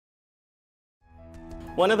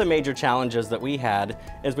One of the major challenges that we had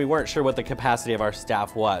is we weren't sure what the capacity of our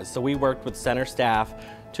staff was. So we worked with center staff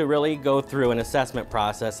to really go through an assessment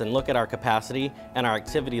process and look at our capacity and our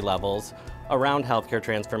activity levels around healthcare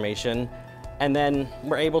transformation. And then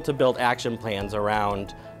we're able to build action plans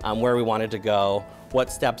around where we wanted to go,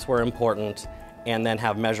 what steps were important, and then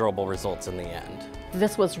have measurable results in the end.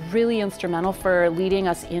 This was really instrumental for leading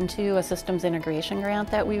us into a systems integration grant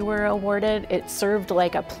that we were awarded. It served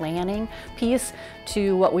like a planning piece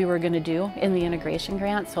to what we were going to do in the integration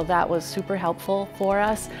grant, so that was super helpful for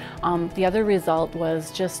us. The other result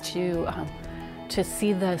was just to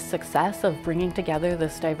see the success of bringing together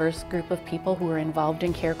this diverse group of people who were involved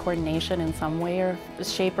in care coordination in some way or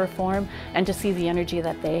shape or form, and to see the energy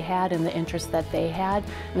that they had and the interest that they had.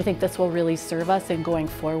 And I think this will really serve us in going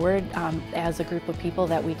forward as a group of people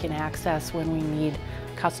that we can access when we need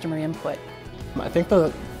customer input. I think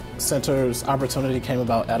the center's opportunity came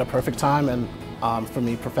about at a perfect time, and for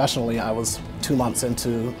me professionally, I was 2 months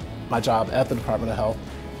into my job at the Department of Health,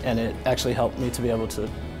 and it actually helped me to be able to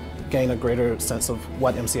gain a greater sense of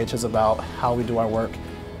what MCH is about, how we do our work,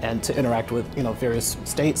 and to interact with various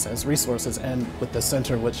states as resources, and with the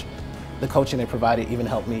center, which the coaching they provided even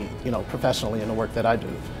helped me professionally in the work that I do.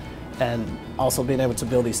 And also being able to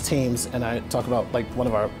build these teams, and I talk about like one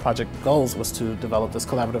of our project goals was to develop this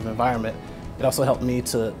collaborative environment. It also helped me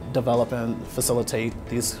to develop and facilitate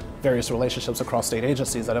these various relationships across state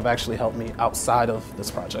agencies that have actually helped me outside of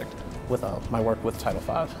this project with my work with Title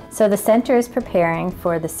V. So the center is preparing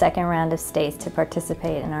for the second round of states to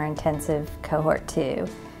participate in our intensive cohort 2.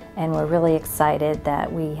 And we're really excited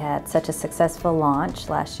that we had such a successful launch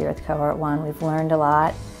last year with cohort 1. We've learned a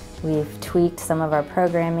lot. We've tweaked some of our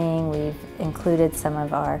programming. We've included some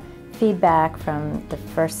of our feedback from the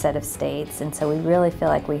first set of states. And so we really feel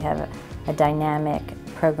like we have a dynamic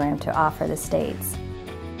program to offer the states.